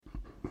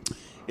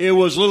It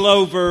was a little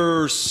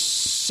over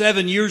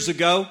 7 years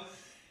ago,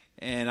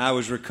 and I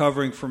was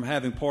recovering from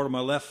having part of my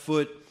left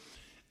foot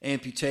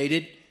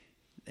amputated.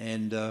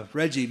 And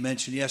Reggie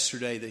mentioned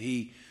yesterday that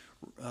he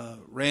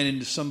ran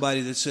into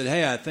somebody that said,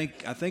 "Hey, I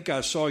think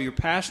I saw your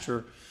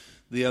pastor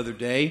the other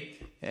day."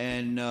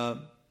 And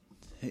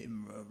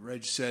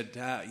Reggie said,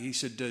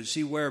 "Does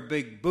he wear a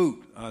big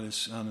boot on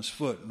his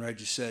foot?" And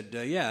Reggie said,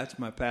 "Yeah, that's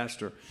my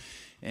pastor."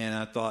 And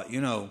I thought,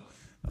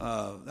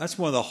 that's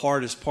one of the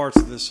hardest parts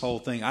of this whole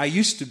thing. I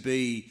used to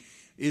be,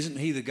 isn't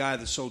he the guy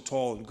that's so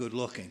tall and good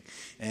looking?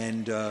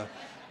 And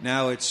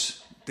now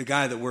it's the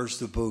guy that wears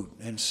the boot.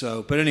 And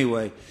so, but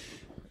anyway,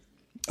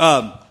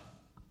 but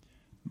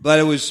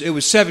it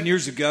was 7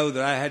 years ago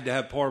that I had to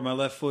have part of my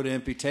left foot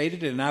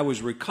amputated, and I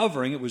was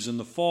recovering. It was in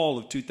the fall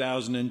of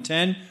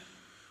 2010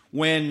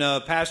 when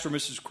Pastor and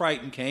Mrs.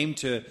 Crichton came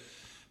to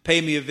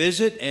pay me a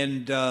visit,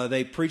 and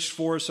they preached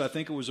for us. I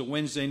think it was a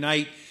Wednesday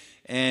night.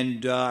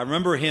 And I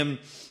remember him,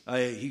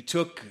 he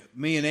took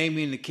me and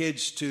Amy and the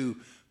kids to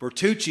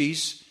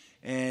Bertucci's,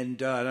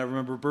 and I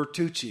remember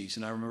Bertucci's,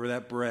 and I remember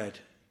that bread.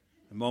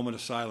 A moment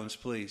of silence,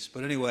 please.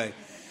 But anyway,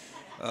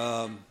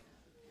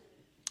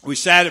 we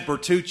sat at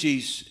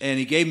Bertucci's, and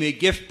he gave me a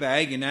gift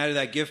bag, and out of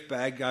that gift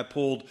bag, I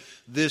pulled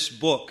this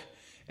book.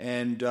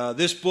 And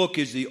this book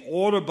is the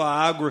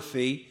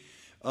autobiography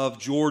of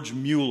George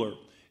Mueller,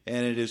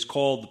 and it is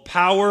called The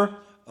Power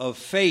of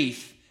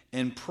Faith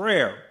and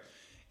Prayer.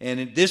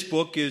 And this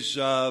book is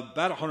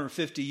about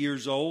 150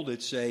 years old.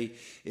 It's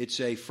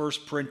a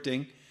first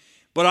printing.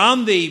 But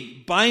on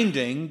the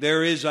binding,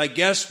 there is, I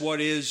guess,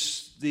 what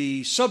is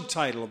the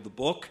subtitle of the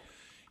book,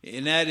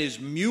 and that is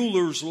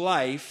Mueller's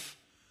Life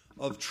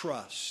of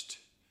Trust.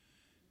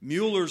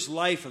 Mueller's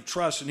Life of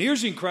Trust. And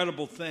here's the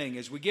incredible thing.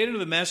 As we get into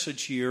the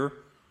message here,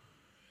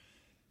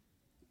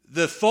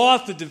 the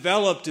thought that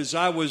developed as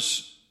I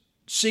was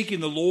seeking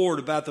the Lord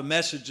about the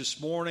message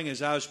this morning,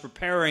 as I was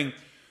preparing,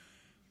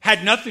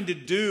 had nothing to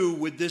do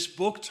with this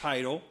book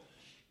title,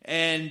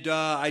 and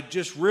I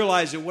just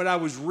realized that what I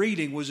was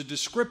reading was a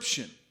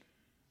description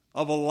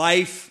of a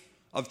life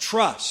of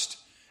trust.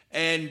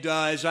 And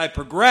as I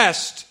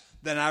progressed,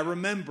 then I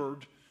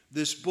remembered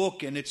this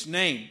book and its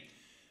name.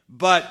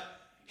 But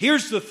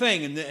here's the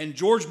thing, and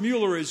George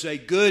Mueller is a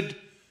good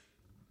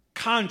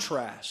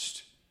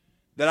contrast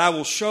that I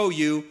will show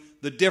you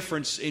the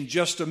difference in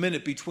just a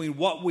minute between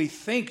what we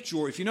think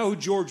George, if you know who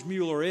George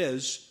Mueller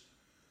is,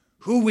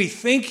 who we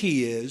think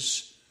he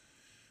is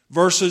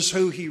versus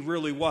who he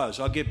really was.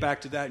 I'll get back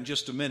to that in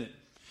just a minute.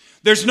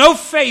 There's no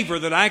favor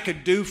that I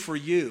could do for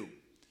you,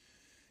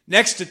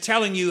 next to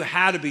telling you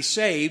how to be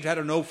saved, how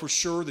to know for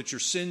sure that your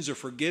sins are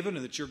forgiven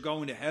and that you're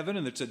going to heaven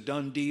and it's a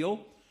done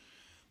deal.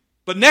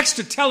 But next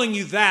to telling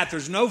you that,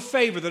 there's no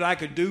favor that I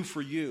could do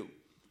for you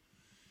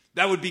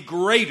that would be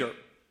greater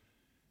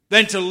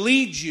than to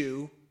lead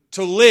you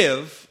to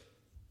live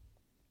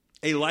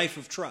a life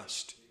of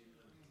trust.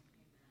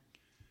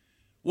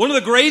 One of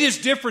the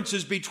greatest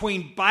differences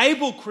between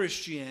Bible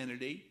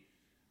Christianity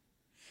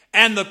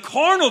and the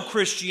carnal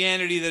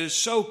Christianity that is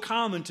so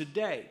common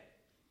today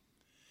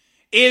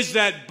is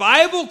that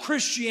Bible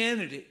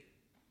Christianity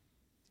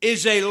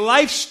is a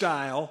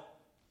lifestyle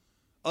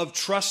of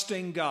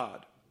trusting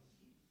God.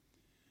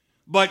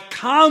 But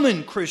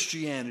common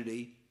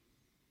Christianity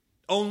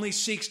only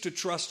seeks to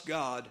trust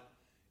God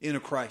in a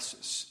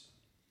crisis.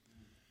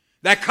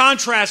 That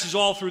contrast is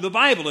all through the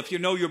Bible. If you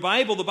know your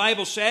Bible, the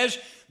Bible says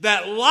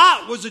that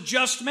Lot was a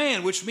just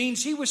man, which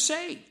means he was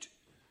saved.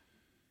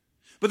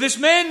 But this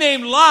man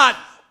named Lot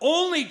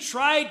only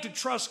tried to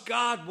trust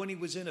God when he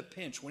was in a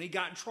pinch. When he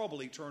got in trouble,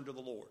 he turned to the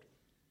Lord.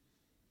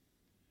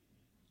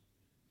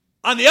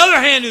 On the other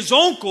hand, his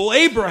uncle,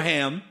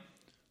 Abraham,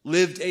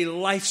 lived a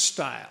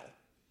lifestyle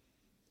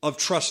of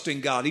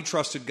trusting God. He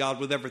trusted God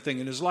with everything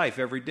in his life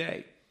every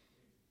day.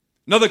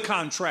 Another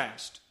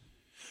contrast.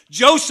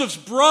 Joseph's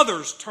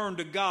brothers turned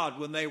to God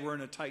when they were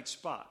in a tight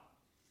spot.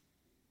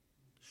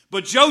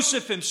 But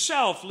Joseph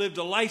himself lived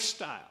a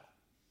lifestyle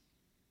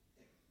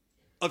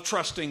of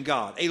trusting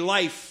God, a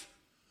life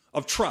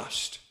of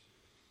trust.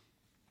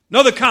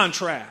 Another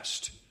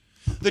contrast,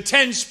 the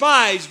 10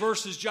 spies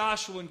versus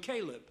Joshua and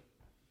Caleb.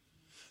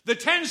 The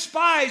 10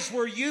 spies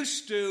were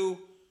used to,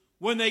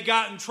 when they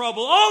got in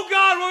trouble, "Oh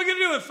God, what are we going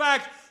to do?" In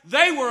fact,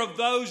 they were of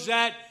those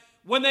that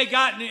when they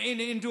got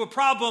into a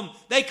problem,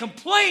 they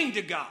complained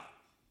to God.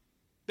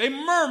 They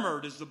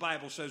murmured, as the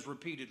Bible says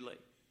repeatedly.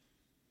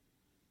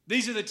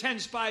 These are the 10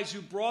 spies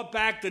who brought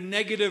back the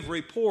negative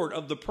report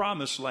of the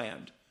promised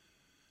land.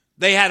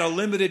 They had a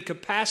limited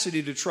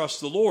capacity to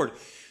trust the Lord.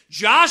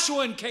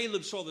 Joshua and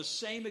Caleb saw the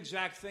same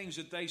exact things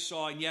that they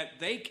saw, and yet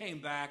they came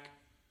back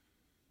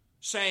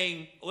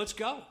saying, "Let's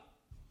go.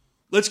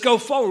 Let's go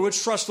forward.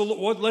 Let's trust the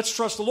Lord." Let's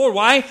trust the Lord.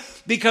 Why?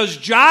 Because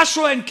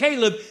Joshua and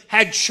Caleb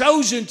had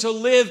chosen to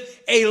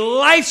live a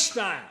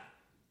lifestyle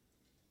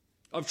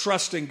of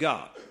trusting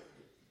God.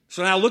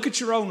 So now look at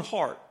your own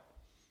heart.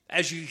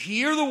 As you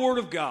hear the Word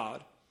of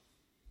God,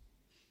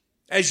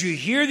 as you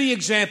hear the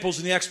examples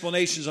and the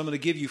explanations I'm going to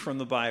give you from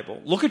the Bible,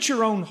 look at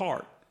your own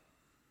heart.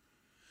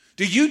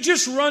 Do you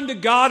just run to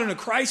God in a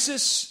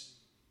crisis?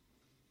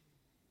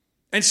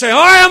 and say,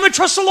 all right, I'm going to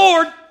trust the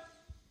Lord?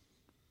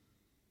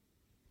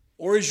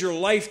 Or is your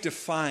life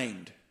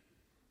defined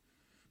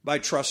by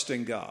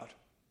trusting God?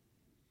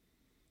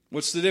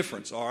 What's the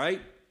difference, all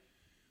right?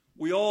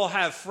 We all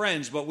have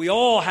friends, but we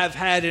all have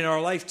had in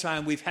our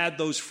lifetime, we've had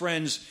those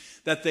friends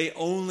that they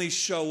only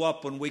show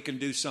up when we can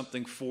do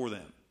something for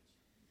them.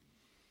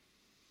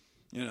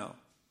 You know,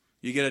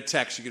 you get a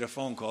text, you get a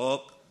phone call.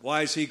 Oh,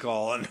 why is he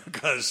calling?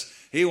 Because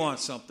he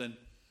wants something.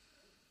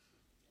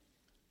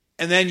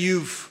 And then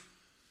you've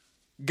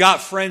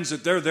got friends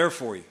that they're there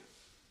for you.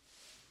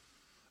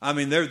 I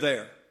mean, they're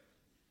there.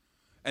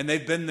 And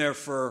they've been there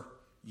for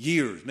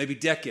years, maybe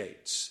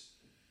decades.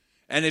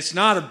 And it's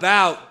not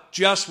about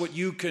just what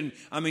you can,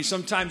 I mean,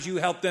 sometimes you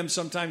help them,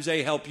 sometimes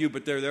they help you,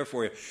 but they're there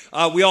for you.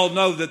 We all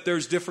know that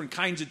there's different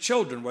kinds of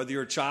children, whether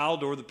you're a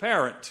child or the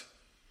parent.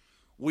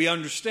 We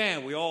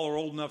understand, we all are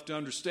old enough to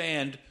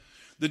understand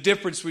the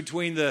difference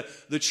between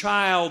the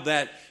child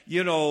that,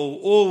 you know,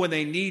 when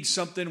they need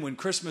something, when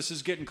Christmas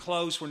is getting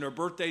close, when their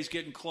birthday's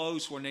getting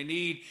close, when they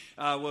need,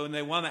 when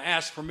they want to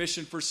ask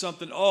permission for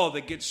something,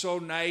 they get so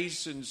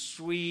nice and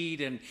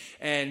sweet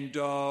and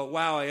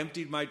wow, I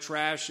emptied my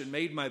trash and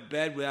made my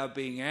bed without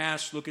being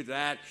asked. Look at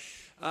that.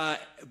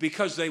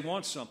 Because they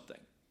want something.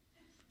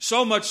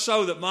 So much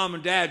so that mom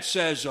and dad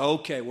says,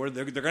 okay,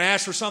 they're going to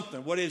ask for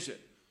something. What is it?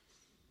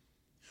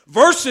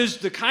 Versus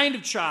the kind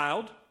of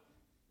child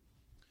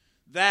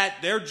that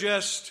they're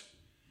just,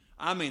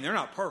 I mean, they're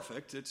not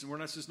perfect. This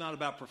is not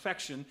about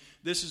perfection.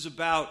 This is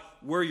about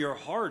where your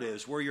heart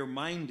is, where your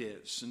mind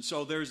is. And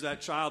so there's that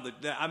child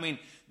that I mean,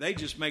 they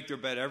just make their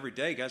bed every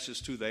day. That's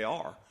just who they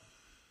are.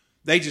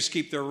 They just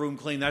keep their room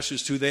clean. That's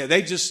just who they are.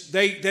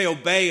 They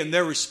obey and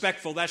they're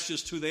respectful. That's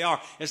just who they are.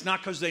 It's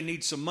not because they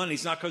need some money.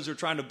 It's not because they're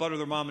trying to butter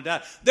their mom and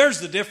dad. There's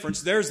the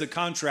difference. There's the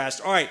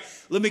contrast. All right,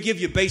 let me give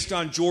you based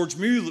on George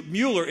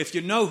Mueller, if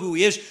you know who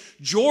he is.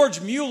 George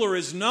Mueller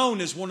is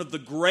known as one of the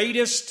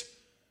greatest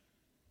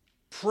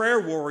prayer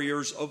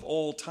warriors of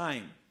all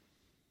time.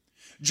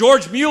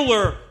 George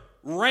Mueller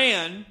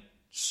ran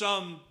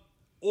some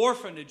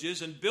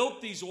orphanages and built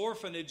these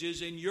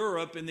orphanages in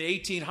Europe in the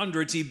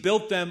 1800s. He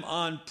built them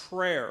on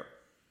prayer.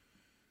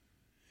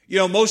 You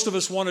know, most of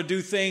us want to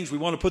do things. We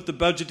want to put the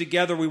budget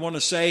together. We want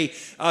to say,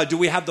 do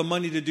we have the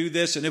money to do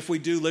this? And if we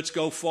do, let's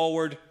go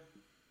forward.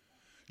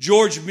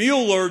 George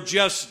Mueller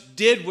just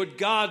did what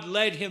God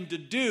led him to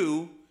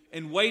do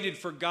and waited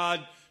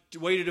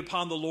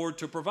upon the Lord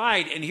to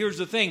provide. And here's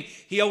the thing.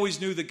 He always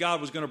knew that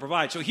God was going to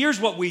provide. So here's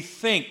what we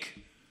think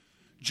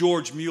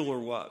George Mueller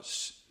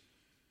was.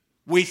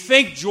 We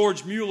think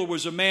George Mueller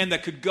was a man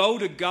that could go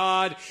to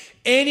God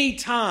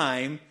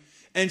anytime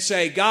and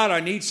say, God, I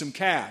need some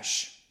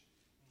cash.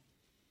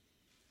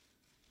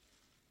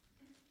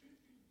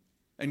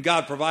 And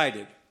God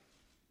provided.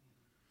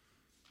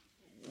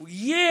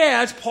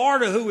 Yeah, that's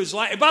part of who his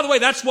life. And by the way,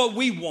 that's what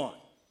we want.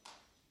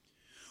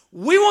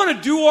 We want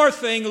to do our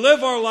thing,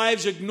 live our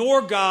lives,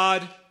 ignore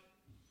God,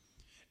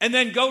 and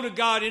then go to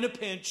God in a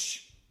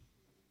pinch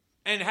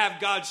and have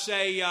God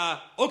say,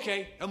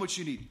 okay, how much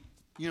you need?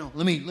 You know,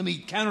 let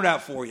me count it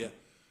out for you.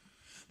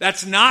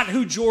 That's not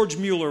who George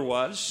Mueller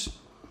was.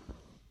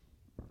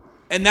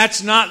 And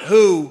that's not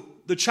who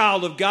the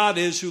child of God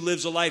is who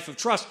lives a life of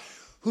trust.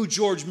 Who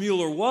George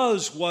Mueller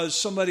was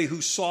somebody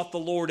who sought the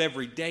Lord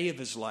every day of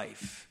his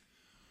life.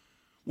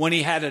 When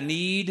he had a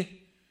need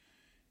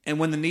and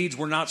when the needs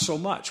were not so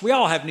much. We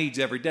all have needs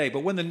every day,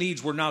 but when the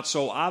needs were not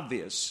so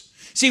obvious.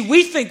 See,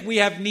 we think we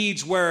have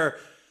needs where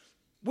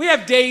we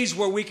have days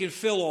where we can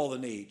fill all the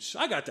needs.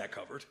 I got that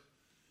covered.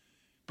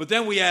 But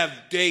then we have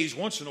days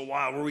once in a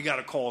while where we got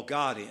to call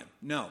God in.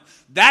 No.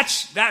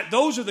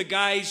 Those are the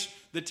guys,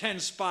 the 10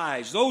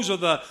 spies. Those are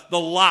the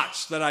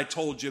lots that I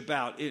told you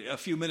about a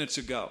few minutes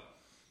ago.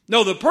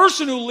 No, the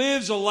person who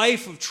lives a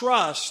life of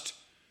trust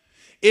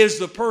is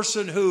the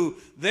person who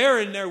they're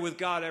in there with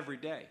God every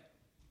day.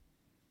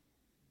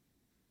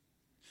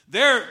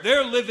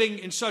 They're living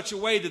in such a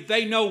way that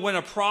they know when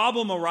a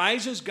problem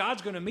arises,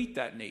 God's going to meet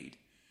that need.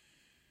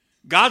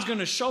 God's going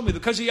to show me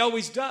because he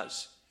always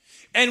does.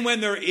 And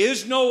when there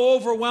is no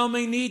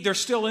overwhelming need, they're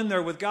still in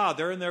there with God.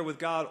 They're in there with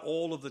God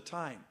all of the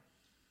time.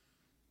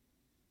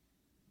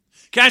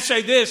 Can I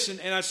say this?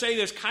 And I say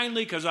this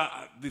kindly because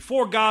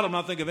before God, I'm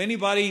not thinking of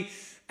anybody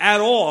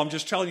at all. I'm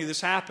just telling you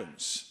this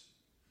happens.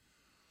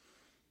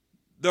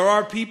 There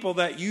are people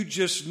that you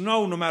just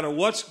know no matter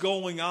what's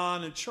going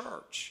on in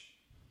church,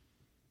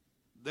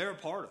 they're a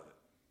part of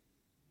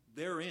it.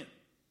 They're in.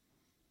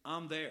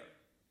 I'm there.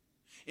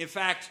 In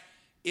fact,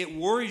 it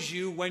worries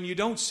you when you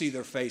don't see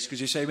their face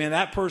because you say, man,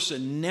 that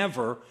person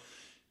never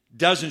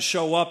doesn't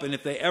show up. And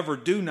if they ever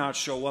do not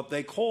show up,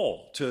 they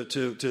call to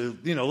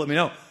let me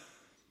know.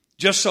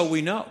 Just so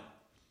we know.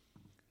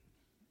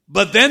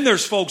 But then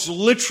there's folks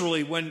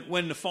literally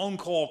when the phone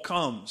call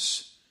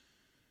comes,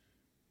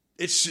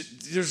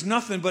 there's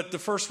nothing but the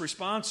first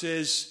response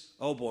is,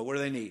 oh boy, what do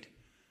they need?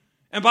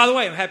 And by the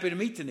way, I'm happy to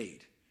meet the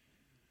need.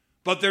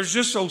 But there's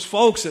just those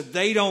folks that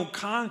they don't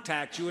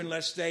contact you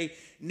unless they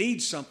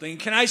need something.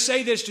 Can I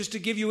say this just to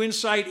give you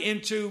insight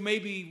into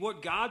maybe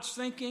what God's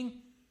thinking?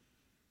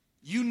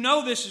 You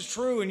know this is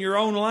true in your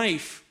own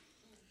life.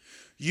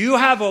 You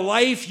have a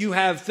life, you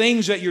have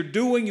things that you're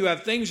doing, you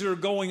have things that are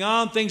going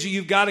on, things that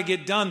you've got to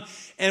get done.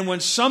 And when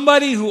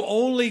somebody who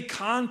only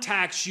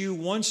contacts you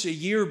once a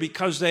year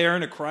because they are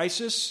in a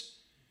crisis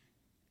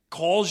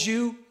calls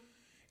you,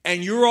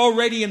 and you're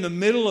already in the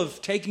middle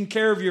of taking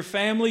care of your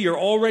family, you're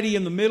already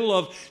in the middle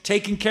of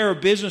taking care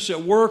of business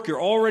at work, you're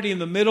already in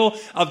the middle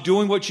of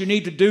doing what you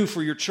need to do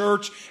for your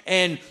church,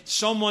 and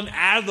someone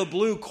out of the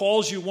blue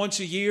calls you once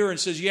a year and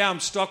says, yeah, I'm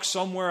stuck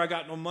somewhere, I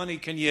got no money,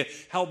 can you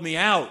help me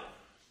out?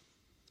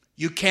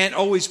 You can't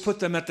always put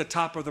them at the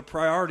top of the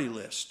priority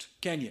list,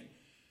 can you?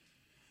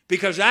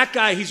 Because that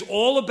guy, he's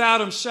all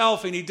about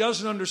himself and he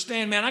doesn't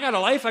understand, man, I got a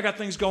life, I got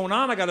things going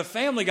on, I got a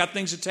family, I got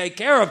things to take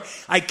care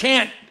of. I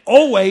can't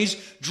always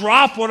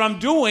drop what I'm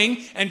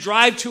doing and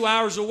drive 2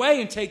 hours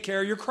away and take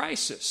care of your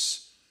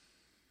crisis.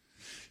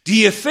 Do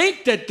you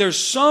think that there's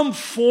some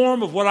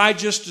form of what I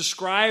just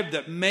described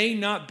that may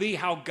not be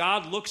how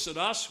God looks at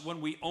us when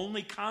we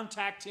only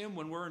contact Him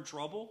when we're in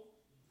trouble?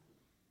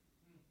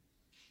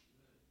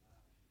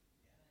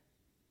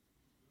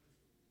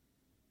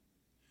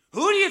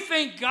 Who do you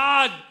think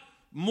God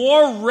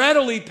more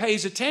readily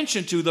pays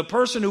attention to? The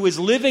person who is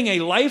living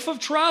a life of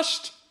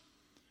trust?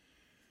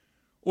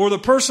 Or the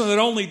person that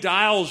only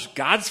dials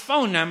God's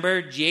phone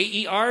number,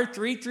 JER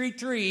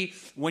 333,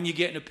 when you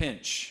get in a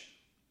pinch?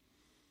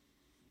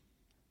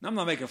 I'm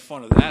not making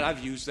fun of that.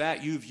 I've used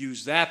that. You've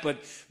used that. But,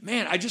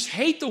 man, I just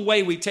hate the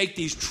way we take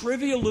these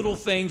trivial little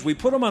things, we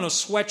put them on a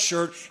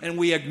sweatshirt, and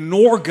we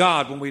ignore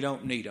God when we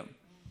don't need Him.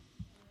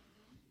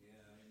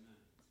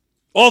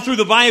 All through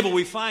the Bible,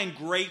 we find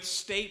great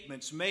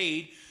statements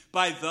made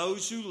by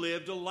those who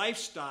lived a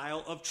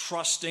lifestyle of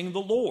trusting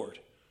the Lord.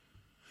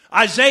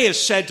 Isaiah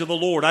said to the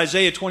Lord,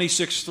 Isaiah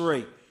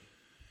 26:3,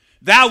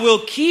 Thou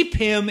wilt keep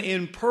him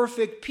in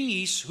perfect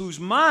peace, whose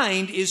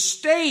mind is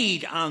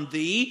stayed on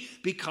Thee,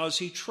 because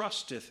he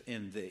trusteth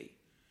in Thee.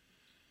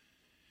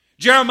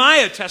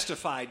 Jeremiah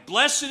testified,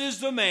 Blessed is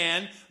the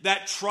man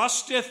that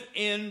trusteth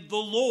in the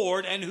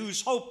Lord, and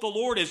whose hope the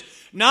Lord is.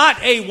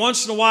 Not a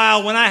once in a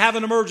while, when I have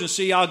an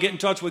emergency, I'll get in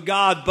touch with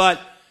God, but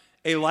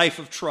a life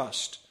of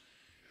trust.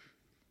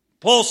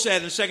 Paul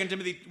said in 2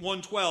 Timothy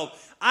 1:12,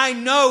 I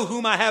know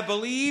whom I have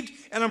believed,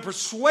 and am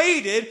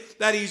persuaded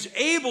that He's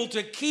able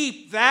to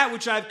keep that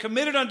which I've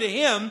committed unto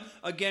Him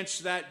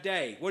against that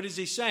day. What is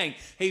he saying?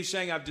 He's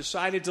saying, I've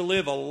decided to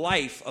live a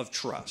life of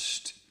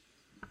trust.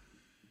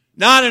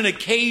 Not an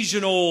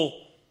occasional,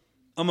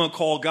 I'm going to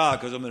call God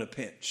because I'm in a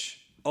pinch.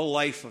 A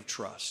life of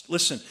trust.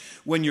 Listen,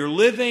 when you're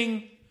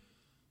living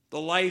the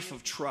life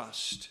of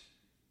trust,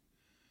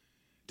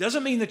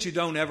 doesn't mean that you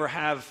don't ever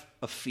have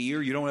a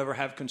fear, you don't ever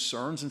have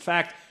concerns. In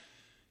fact,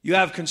 you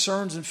have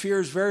concerns and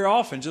fears very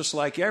often, just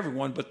like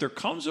everyone, but there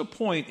comes a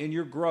point in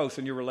your growth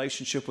in your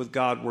relationship with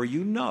God where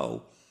you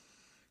know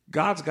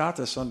God's got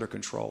this under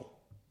control.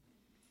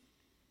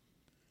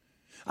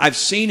 I've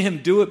seen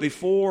Him do it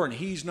before, and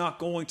He's not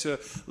going to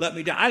let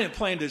me down. I didn't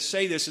plan to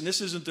say this, and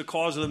this isn't the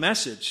cause of the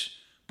message,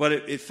 but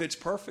it fits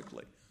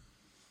perfectly.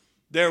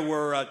 There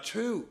were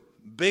two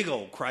big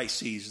old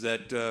crises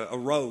that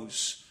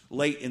arose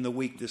late in the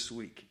week this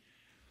week.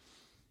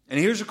 And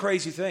here's the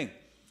crazy thing.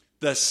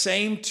 The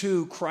same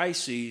two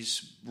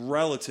crises,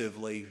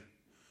 relatively,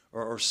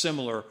 or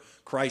similar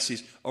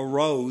crises,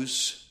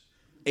 arose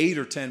 8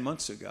 or 10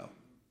 months ago.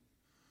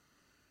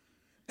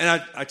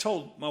 And I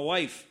told my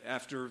wife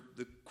after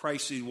the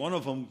crisis, one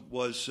of them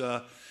was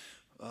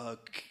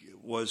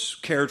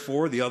cared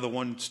for, the other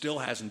one still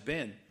hasn't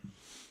been.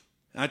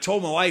 And I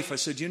told my wife, I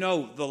said, you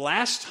know, the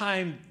last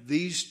time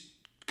these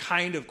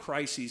kind of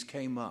crises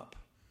came up,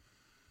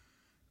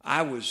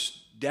 I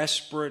was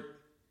desperate,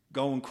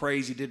 going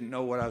crazy, didn't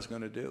know what I was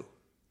going to do.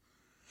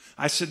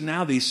 I said,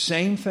 now these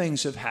same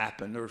things have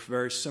happened, or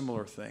very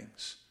similar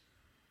things.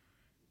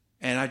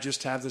 And I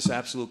just have this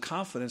absolute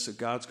confidence that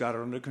God's got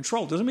it under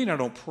control. It doesn't mean I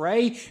don't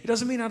pray. It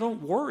doesn't mean I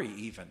don't worry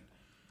even.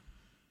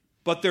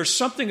 But there's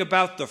something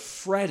about the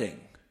fretting.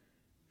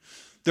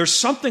 There's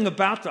something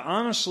about the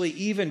honestly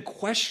even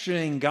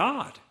questioning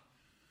God.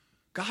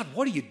 God,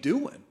 what are you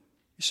doing?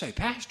 You say,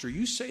 Pastor,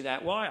 you say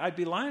that? Well, I'd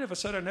be lying if I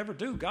said I never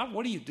do. God,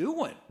 what are you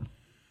doing?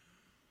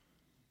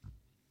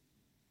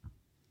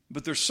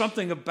 But there's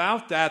something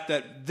about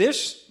that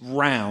this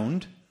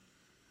round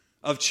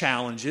of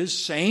challenges,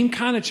 same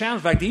kind of challenge.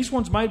 In fact, these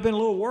ones might have been a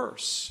little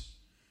worse.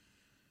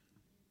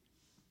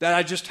 That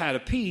I just had a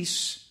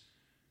peace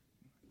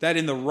that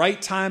in the right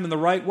time and the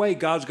right way,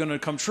 God's going to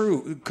come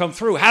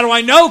through. How do I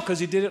know? Because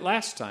He did it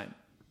last time.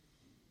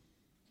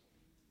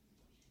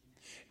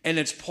 And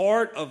it's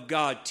part of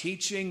God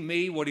teaching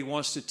me what He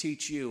wants to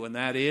teach you, and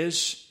that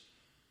is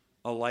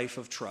a life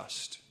of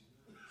trust.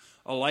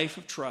 A life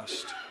of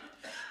trust.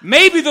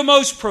 Maybe the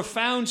most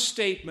profound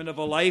statement of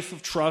a life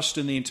of trust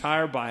in the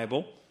entire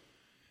Bible,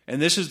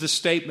 and this is the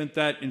statement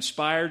that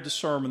inspired the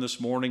sermon this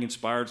morning.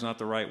 Inspired is not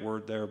the right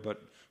word there,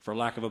 but for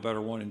lack of a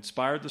better one,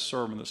 inspired the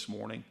sermon this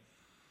morning,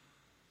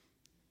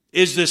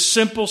 is this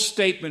simple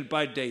statement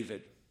by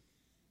David.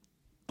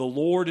 The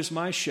Lord is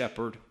my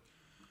shepherd,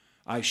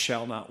 I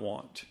shall not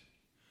want.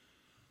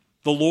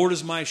 The Lord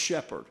is my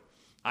shepherd.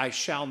 I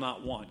shall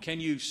not want. Can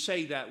you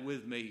say that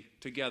with me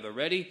together?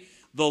 Ready?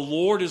 The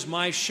Lord is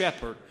my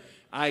shepherd.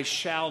 I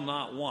shall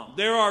not want.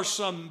 There are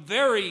some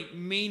very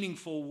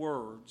meaningful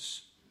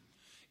words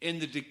in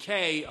the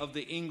decay of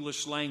the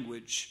English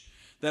language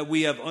that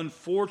we have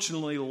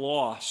unfortunately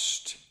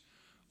lost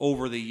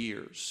over the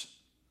years.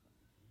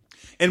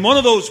 And one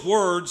of those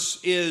words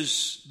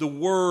is the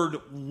word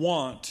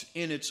want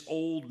in its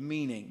old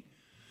meaning.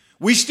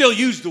 We still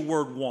use the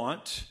word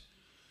want,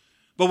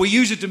 but we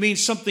use it to mean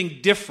something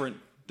different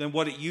than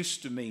what it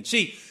used to mean.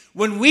 See,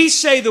 when we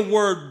say the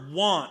word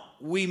want,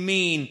 we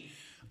mean,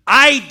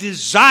 I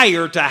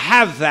desire to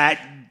have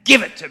that,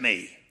 give it to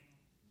me.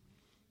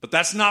 But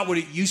that's not what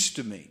it used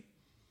to mean.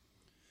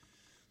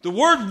 The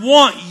word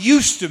want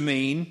used to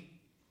mean,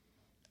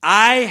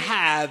 I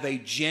have a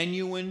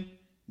genuine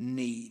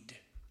need.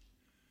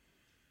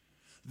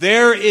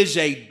 There is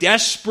a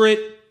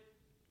desperate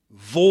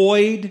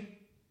void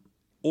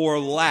or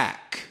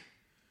lack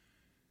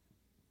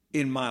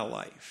in my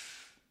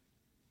life.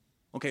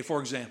 Okay, for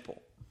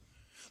example,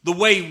 the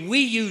way we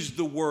use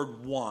the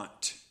word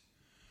want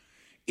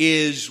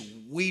is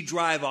we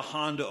drive a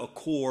Honda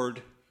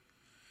Accord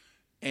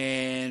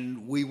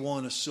and we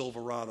want a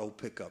Silverado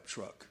pickup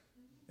truck.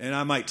 And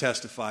I might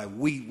testify,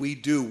 we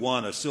do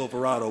want a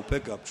Silverado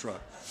pickup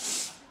truck.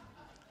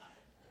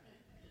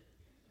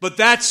 But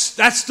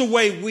that's the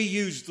way we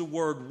use the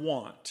word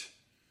want.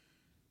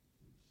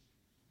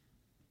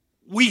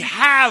 We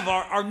have,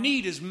 our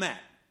need is met.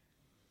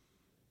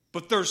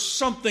 But there's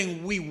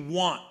something we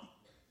want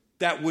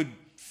that would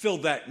fill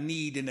that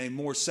need in a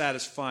more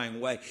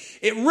satisfying way.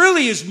 It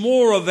really is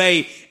more of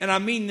a, and I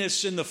mean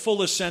this in the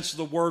fullest sense of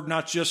the word,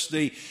 not just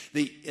the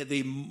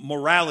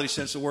morality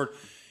sense of the word.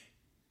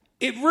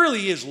 It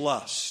really is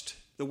lust,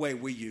 the way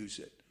we use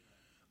it.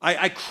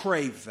 I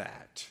crave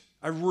that.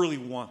 I really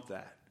want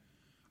that.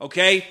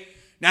 Okay?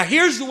 Now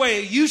here's the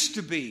way it used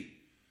to be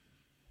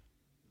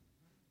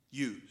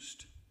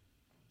used.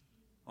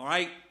 All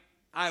right?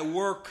 I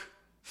work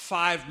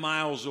 5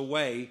 miles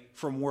away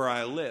from where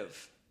I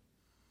live.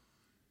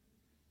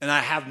 And I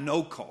have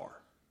no car.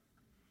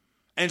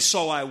 And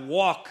so I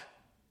walk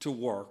to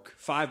work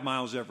 5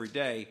 miles every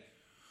day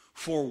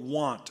for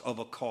want of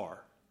a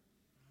car.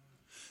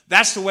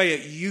 That's the way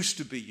it used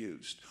to be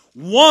used.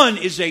 One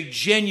is a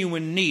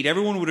genuine need.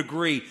 Everyone would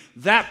agree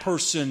that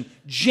person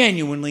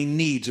genuinely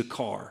needs a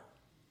car.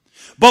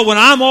 But when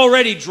I'm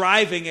already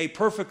driving a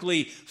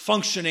perfectly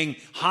functioning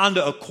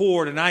Honda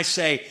Accord and I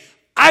say,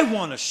 I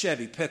want a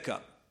Chevy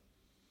pickup,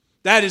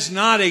 that is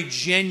not a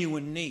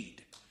genuine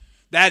need.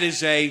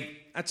 That's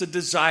a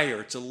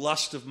desire. It's a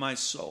lust of my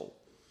soul.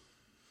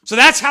 So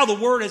that's how the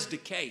word has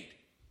decayed.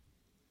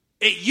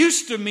 It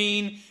used to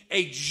mean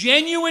a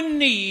genuine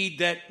need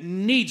that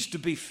needs to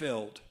be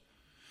filled.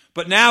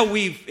 But now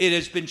it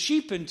has been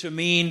cheapened to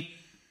mean,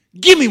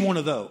 give me one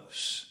of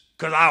those,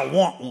 because I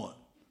want one.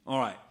 All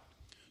right.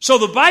 So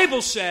the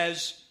Bible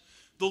says,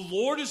 the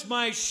Lord is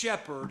my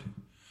shepherd,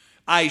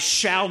 I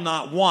shall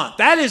not want.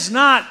 That is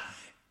not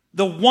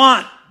the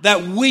want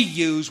that we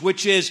use,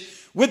 which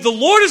is, with the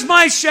Lord as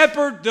my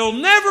shepherd, there'll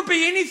never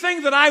be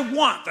anything that I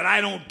want that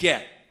I don't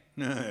get.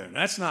 No,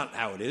 that's not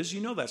how it is.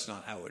 You know that's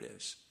not how it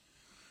is.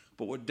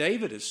 But what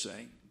David is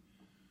saying,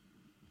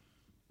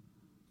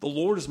 the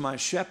Lord is my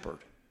shepherd.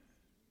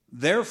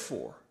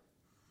 Therefore,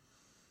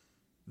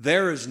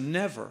 there is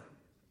never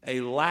a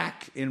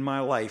lack in my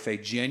life, a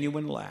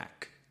genuine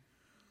lack,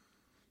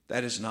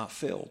 that is not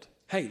filled.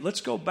 Hey,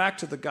 let's go back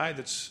to the guy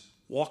that's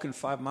walking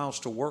 5 miles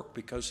to work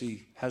because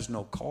he has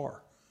no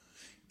car.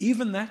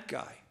 Even that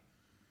guy,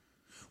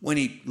 when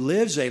he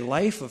lives a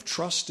life of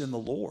trust in the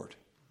Lord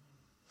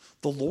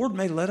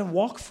may let him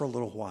walk for a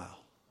little while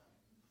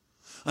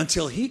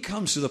until he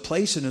comes to the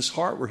place in his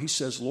heart where he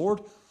says, Lord,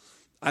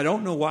 I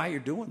don't know why you're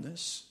doing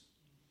this.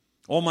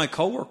 All my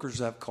coworkers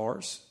have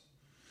cars.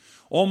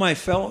 All my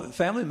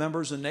family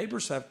members and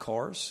neighbors have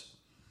cars.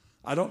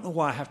 I don't know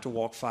why I have to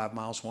walk 5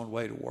 miles one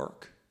way to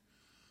work.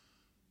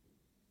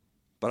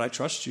 But I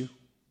trust you.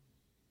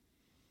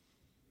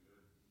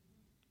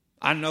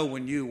 I know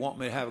when you want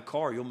me to have a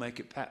car, you'll make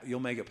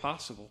it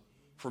possible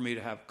for me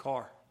to have a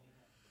car.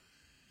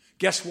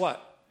 Guess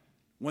what?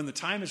 When the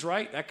time is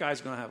right, that guy's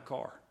going to have a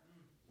car.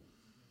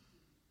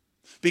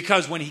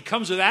 Because when he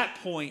comes to that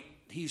point,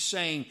 he's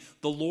saying,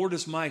 the Lord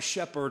is my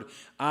shepherd,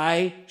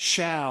 I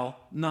shall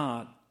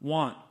not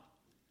want.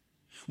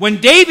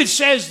 When David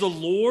says, the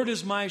Lord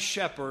is my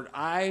shepherd,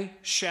 I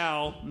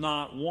shall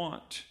not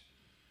want,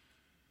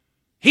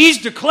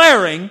 he's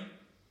declaring,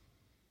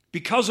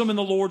 because I'm in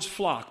the Lord's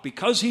flock,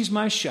 because he's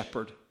my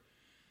shepherd,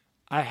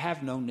 I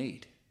have no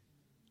need.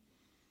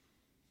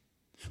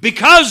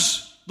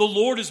 Because the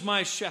Lord is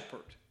my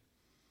shepherd,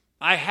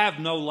 I have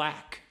no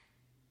lack.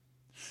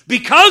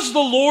 Because the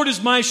Lord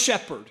is my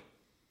shepherd,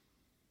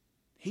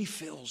 he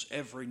fills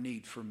every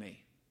need for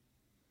me.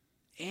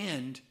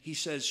 And he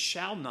says,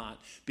 shall not.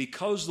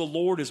 Because the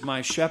Lord is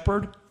my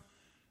shepherd,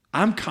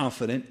 I'm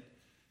confident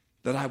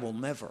that I will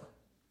never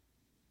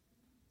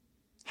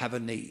have a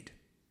need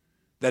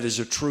that is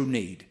a true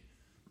need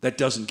that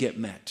doesn't get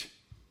met.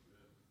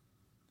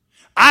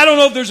 I don't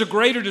know if there's a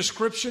greater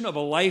description of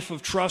a life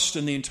of trust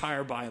in the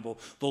entire Bible.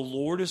 The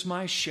Lord is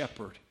my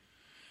shepherd.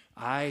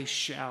 I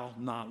shall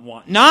not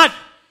want. Not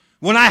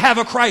when I have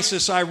a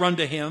crisis, I run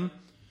to Him.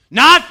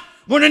 Not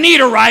when a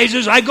need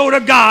arises, I go to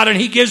God and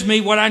He gives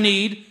me what I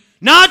need.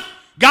 Not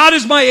God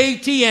is my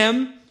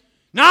ATM.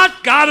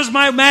 Not God is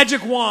my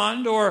magic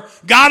wand or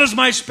God is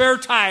my spare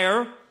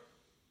tire.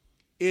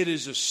 It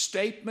is a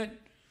statement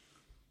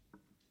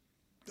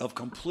of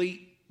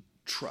complete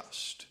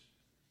trust.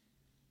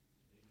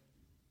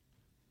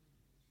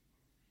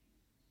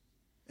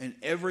 And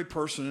every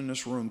person in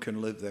this room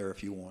can live there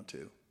if you want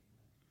to.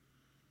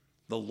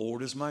 The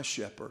Lord is my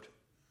shepherd.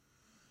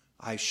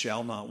 I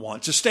shall not want.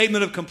 It's a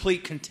statement of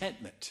complete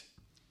contentment.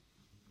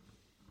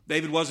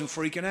 David wasn't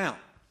freaking out.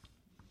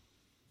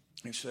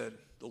 He said,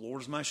 the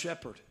Lord is my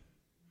shepherd.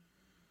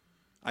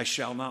 I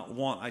shall not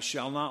want. I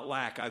shall not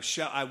lack.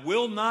 I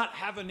will not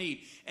have a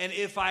need. And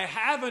if I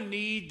have a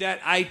need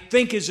that I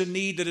think is a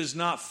need that is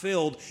not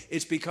filled,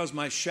 it's because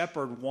my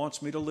shepherd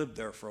wants me to live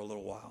there for a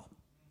little while.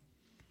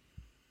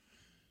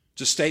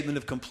 It's a statement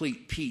of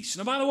complete peace.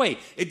 Now, by the way,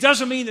 it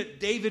doesn't mean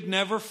that David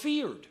never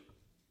feared.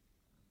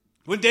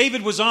 When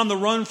David was on the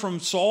run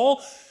from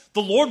Saul,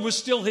 the Lord was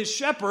still his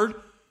shepherd,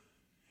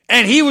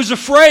 and he was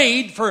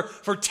afraid for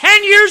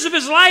 10 years of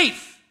his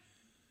life.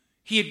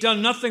 He had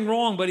done nothing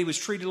wrong, but he was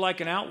treated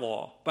like an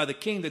outlaw by the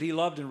king that he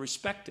loved and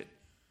respected.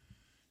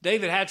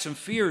 David had some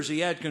fears, he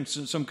had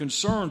some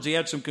concerns, he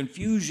had some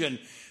confusion,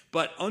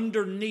 but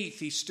underneath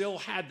he still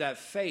had that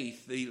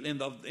faith in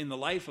the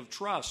life of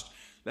trust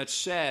that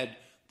said,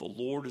 the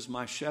Lord is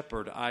my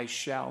shepherd, I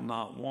shall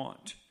not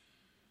want.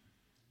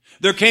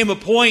 There came a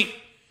point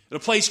at a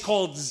place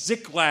called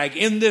Ziklag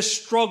in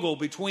this struggle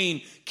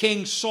between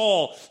King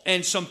Saul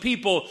and some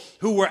people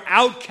who were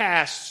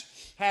outcasts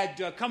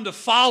had come to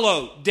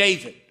follow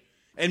David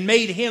and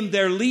made him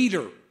their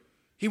leader.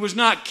 He was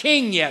not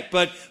king yet,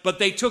 but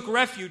they took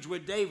refuge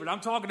with David.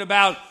 I'm talking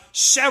about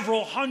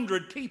several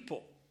hundred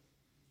people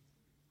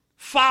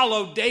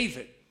followed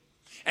David.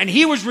 And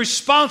he was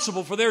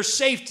responsible for their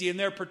safety and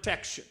their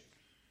protection.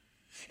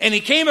 And he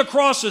came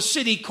across a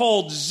city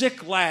called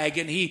Ziklag,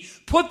 and he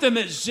put them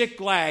at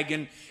Ziklag.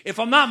 And if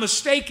I'm not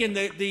mistaken,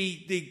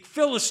 the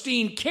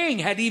Philistine king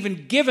had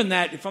even given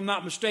that, if I'm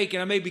not mistaken,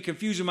 I may be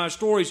confusing my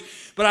stories,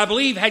 but I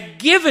believe had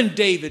given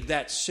David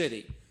that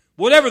city.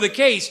 Whatever the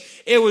case,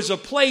 it was a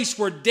place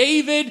where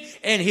David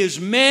and his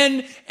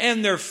men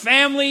and their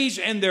families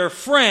and their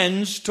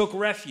friends took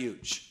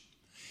refuge.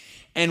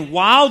 And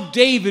while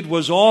David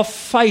was off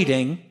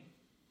fighting,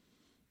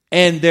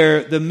 and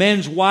the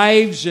men's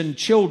wives and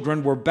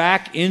children were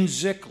back in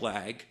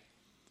Ziklag,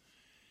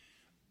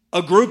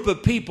 a group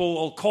of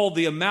people called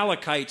the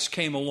Amalekites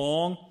came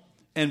along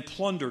and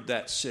plundered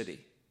that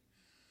city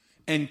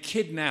and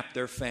kidnapped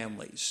their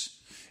families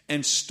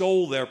and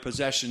stole their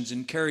possessions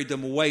and carried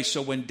them away.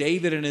 So when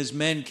David and his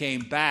men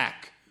came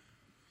back,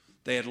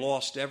 they had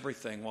lost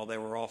everything while they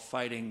were off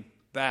fighting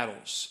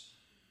battles.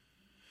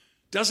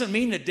 Doesn't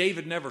mean that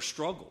David never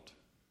struggled.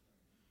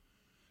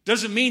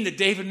 Doesn't mean that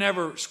David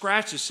never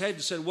scratched his head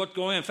and said, what's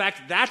going on? In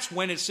fact, that's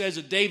when it says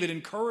that David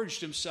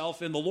encouraged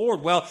himself in the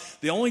Lord. Well,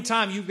 the only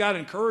time you've got to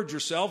encourage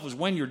yourself is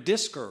when you're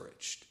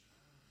discouraged.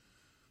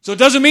 So it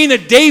doesn't mean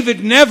that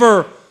David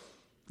never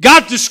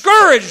got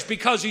discouraged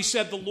because he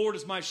said, the Lord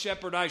is my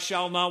shepherd, I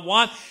shall not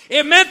want.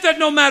 It meant that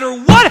no matter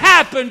what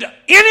happened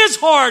in his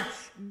heart,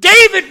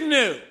 David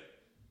knew,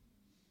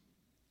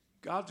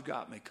 God's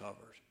got me covered.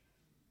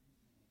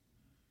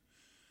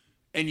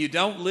 And you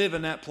don't live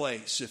in that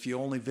place if you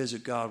only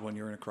visit God when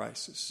you're in a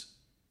crisis.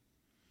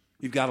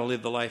 You've got to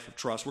live the life of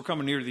trust. We're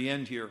coming near to the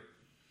end here.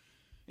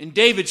 In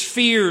David's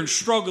fear and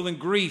struggle and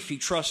grief, he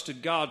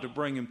trusted God to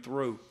bring him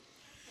through.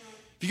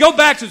 If you go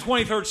back to the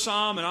 23rd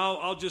Psalm, and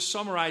I'll just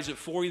summarize it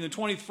for you. In the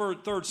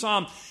 23rd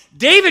Psalm,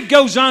 David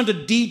goes on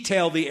to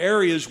detail the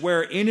areas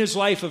where in his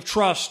life of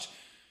trust,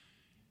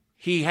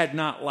 he had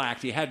not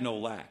lacked. He had no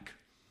lack.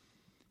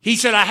 He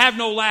said, I have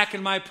no lack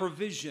in my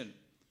provision.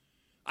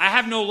 I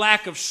have no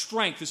lack of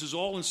strength. This is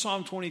all in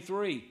Psalm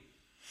 23.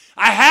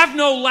 I have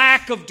no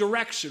lack of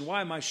direction.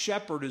 Why? My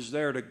shepherd is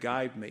there to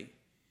guide me.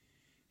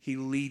 He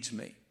leads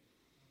me.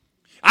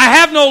 I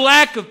have no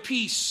lack of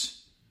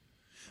peace.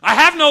 I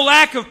have no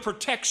lack of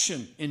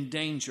protection in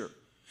danger.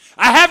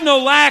 I have no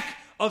lack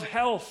of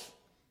health.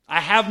 I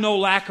have no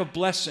lack of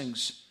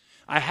blessings.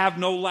 I have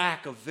no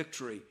lack of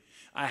victory.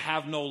 I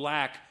have no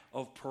lack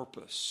of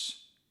purpose.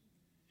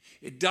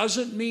 It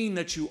doesn't mean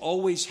that you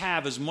always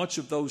have as much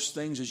of those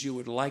things as you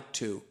would like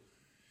to.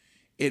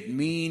 It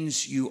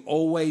means you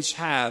always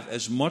have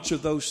as much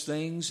of those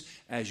things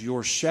as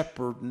your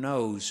shepherd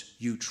knows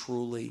you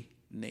truly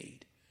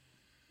need.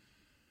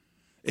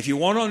 If you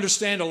want to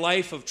understand a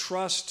life of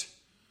trust,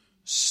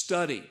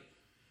 study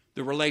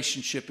the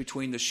relationship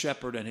between the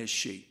shepherd and his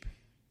sheep.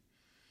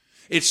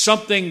 It's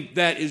something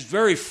that is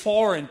very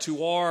foreign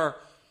to our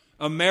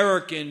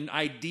American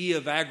idea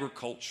of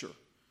agriculture.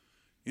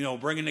 You know,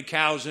 bringing the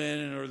cows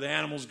in, or the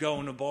animals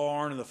go in the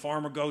barn, and the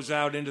farmer goes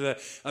out into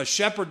a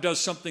shepherd does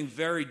something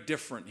very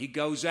different. He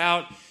goes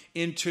out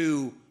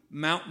into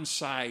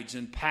mountainsides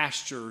and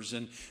pastures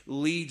and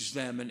leads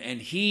them.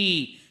 And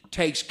He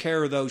takes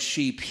care of those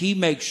sheep. He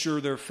makes sure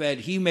they're fed.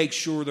 He makes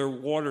sure they're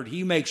watered.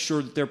 He makes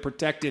sure that they're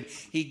protected.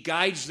 He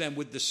guides them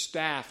with the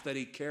staff that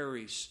He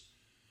carries.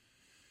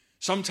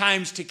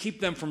 Sometimes to keep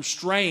them from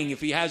straying,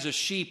 if He has a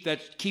sheep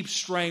that keeps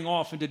straying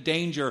off into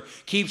danger,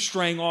 keeps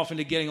straying off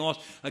into getting lost,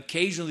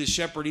 occasionally the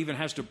shepherd even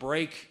has to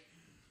break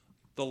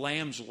the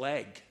lamb's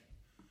leg.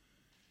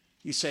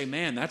 You say,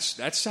 man, that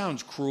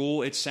sounds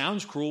cruel. It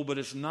sounds cruel, but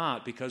it's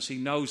not, because He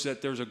knows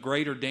that there's a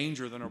greater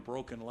danger than a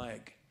broken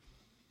leg.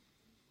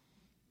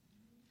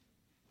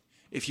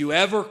 If you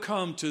ever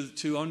come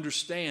to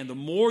understand, the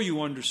more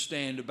you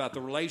understand about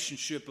the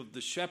relationship of the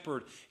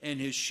shepherd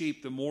and his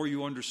sheep, the more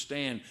you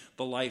understand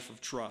the life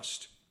of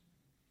trust.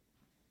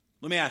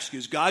 Let me ask you,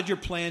 is God your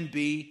plan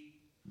B,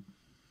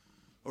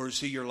 or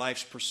is He your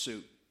life's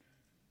pursuit?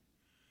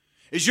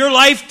 Is your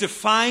life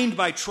defined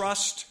by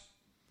trust,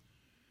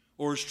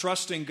 or is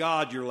trusting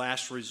God your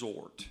last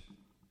resort?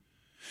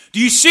 Do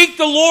you seek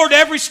the Lord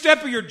every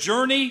step of your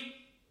journey,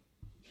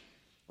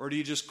 or do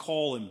you just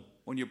call Him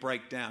when you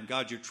break down?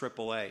 God, you're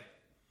AAA.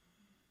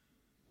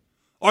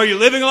 Are you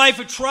living a life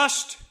of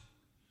trust?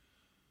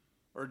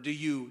 Or do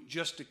you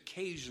just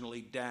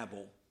occasionally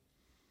dabble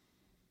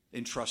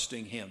in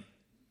trusting Him?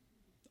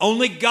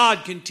 Only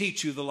God can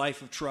teach you the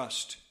life of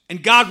trust.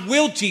 And God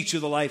will teach you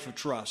the life of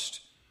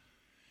trust.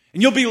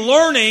 And you'll be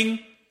learning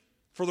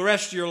for the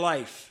rest of your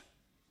life.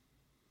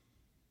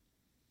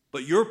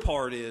 But your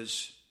part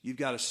is you've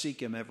got to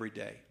seek Him every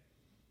day.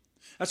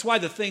 That's why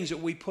the things that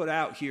we put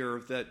out here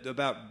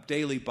about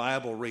daily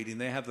Bible reading,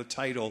 they have the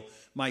title,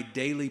 My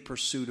Daily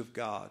Pursuit of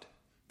God.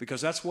 Because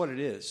that's what it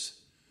is.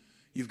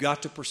 You've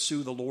got to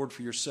pursue the Lord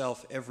for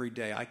yourself every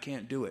day. I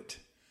can't do it.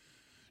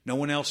 No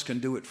one else can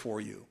do it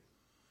for you.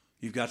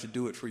 You've got to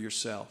do it for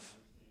yourself.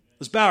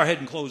 Let's bow our head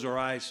and close our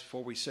eyes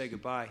before we say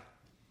goodbye.